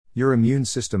Your immune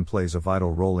system plays a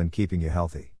vital role in keeping you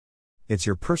healthy. It's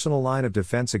your personal line of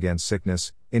defense against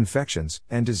sickness, infections,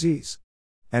 and disease.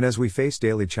 And as we face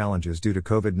daily challenges due to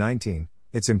COVID-19,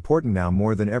 it's important now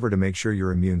more than ever to make sure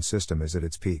your immune system is at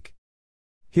its peak.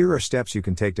 Here are steps you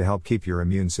can take to help keep your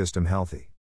immune system healthy.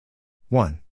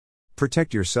 1.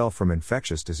 Protect yourself from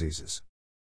infectious diseases.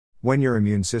 When your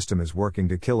immune system is working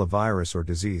to kill a virus or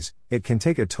disease, it can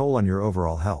take a toll on your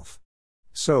overall health.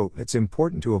 So, it's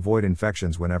important to avoid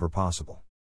infections whenever possible.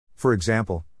 For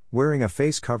example, wearing a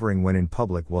face covering when in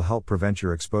public will help prevent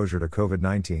your exposure to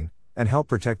COVID-19 and help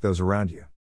protect those around you.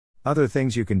 Other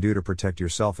things you can do to protect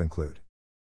yourself include: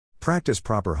 practice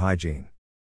proper hygiene.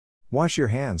 Wash your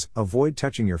hands, avoid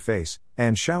touching your face,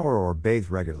 and shower or bathe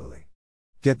regularly.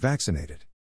 Get vaccinated.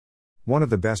 One of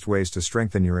the best ways to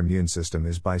strengthen your immune system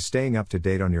is by staying up to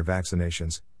date on your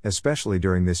vaccinations, especially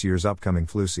during this year's upcoming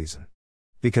flu season.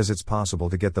 Because it's possible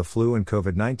to get the flu and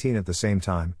COVID-19 at the same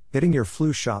time, getting your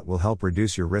flu shot will help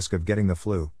reduce your risk of getting the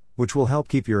flu, which will help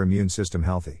keep your immune system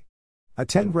healthy.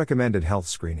 Attend recommended health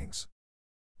screenings.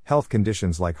 Health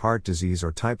conditions like heart disease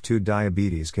or type 2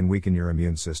 diabetes can weaken your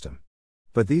immune system.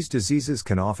 But these diseases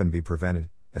can often be prevented,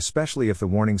 especially if the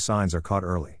warning signs are caught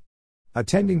early.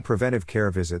 Attending preventive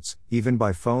care visits, even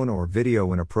by phone or video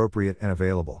when appropriate and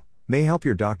available, may help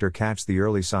your doctor catch the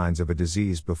early signs of a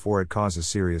disease before it causes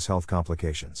serious health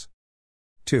complications.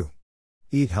 2.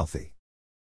 Eat healthy.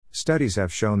 Studies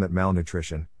have shown that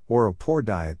malnutrition, or a poor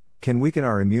diet, can weaken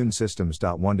our immune systems.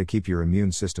 1. To keep your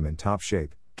immune system in top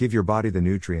shape, give your body the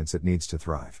nutrients it needs to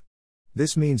thrive.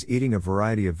 This means eating a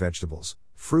variety of vegetables,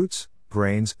 fruits,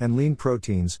 grains, and lean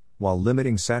proteins, while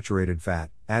limiting saturated fat,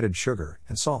 added sugar,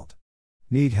 and salt.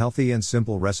 Need healthy and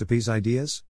simple recipes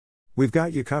ideas? We've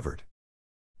got you covered.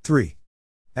 3.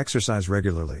 Exercise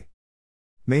regularly.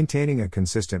 Maintaining a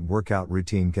consistent workout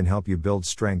routine can help you build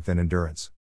strength and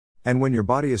endurance. And when your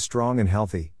body is strong and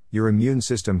healthy, your immune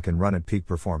system can run at peak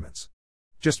performance.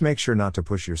 Just make sure not to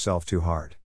push yourself too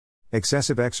hard.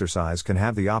 Excessive exercise can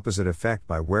have the opposite effect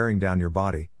by wearing down your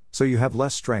body, so you have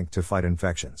less strength to fight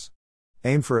infections.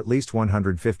 Aim for at least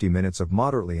 150 minutes of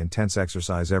moderately intense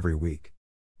exercise every week.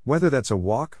 Whether that's a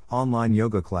walk, online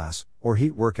yoga class, or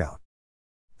HIIT workout.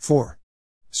 4.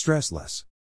 Stress less.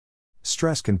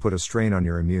 Stress can put a strain on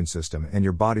your immune system and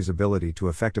your body's ability to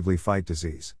effectively fight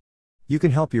disease. You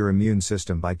can help your immune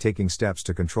system by taking steps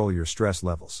to control your stress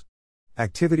levels.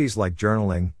 Activities like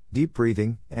journaling, deep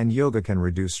breathing, and yoga can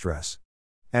reduce stress.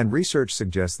 And research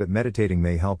suggests that meditating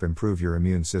may help improve your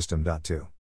immune system. 2.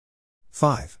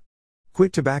 5.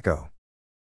 Quit tobacco.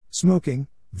 Smoking,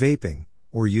 vaping,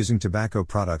 or using tobacco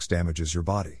products damages your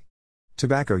body.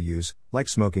 Tobacco use, like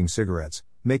smoking cigarettes,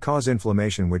 may cause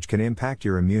inflammation which can impact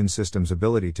your immune system's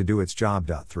ability to do its job.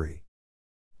 3.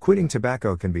 Quitting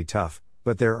tobacco can be tough,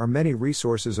 but there are many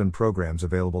resources and programs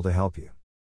available to help you.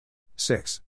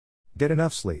 6. Get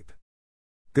enough sleep.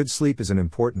 Good sleep is an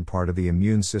important part of the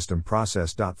immune system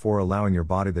process. 4. Allowing your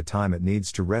body the time it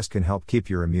needs to rest can help keep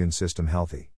your immune system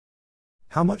healthy.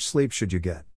 How much sleep should you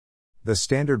get? The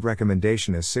standard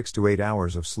recommendation is 6 to 8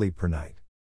 hours of sleep per night.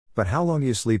 But how long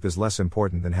you sleep is less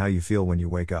important than how you feel when you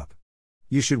wake up.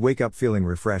 You should wake up feeling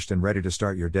refreshed and ready to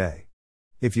start your day.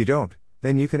 If you don't,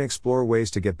 then you can explore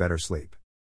ways to get better sleep.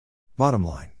 Bottom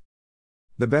line.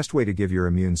 The best way to give your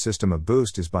immune system a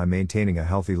boost is by maintaining a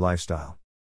healthy lifestyle.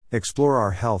 Explore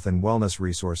our health and wellness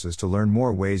resources to learn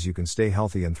more ways you can stay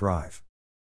healthy and thrive.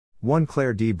 1.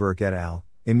 Claire D. Burke et al.,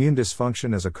 Immune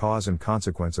Dysfunction as a Cause and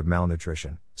Consequence of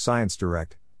Malnutrition, Science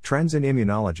Direct, Trends in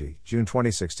Immunology, June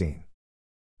 2016.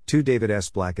 2. David S.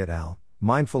 Black et al.,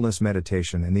 Mindfulness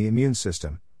Meditation and the Immune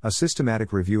System, A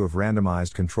Systematic Review of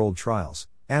Randomized Controlled Trials,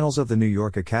 Annals of the New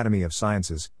York Academy of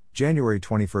Sciences, January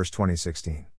 21,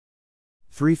 2016.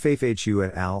 3. Faith H. Yu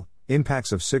et al.,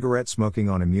 Impacts of Cigarette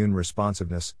Smoking on Immune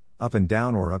Responsiveness, Up and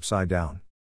Down or Upside Down.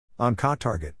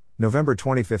 OnCotarget, November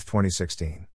 25,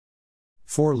 2016.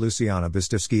 4. Luciana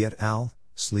Bistifsky et al.,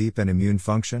 Sleep and Immune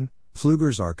Function,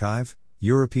 Pfluger's Archive,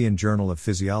 European Journal of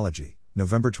Physiology,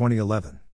 November 2011.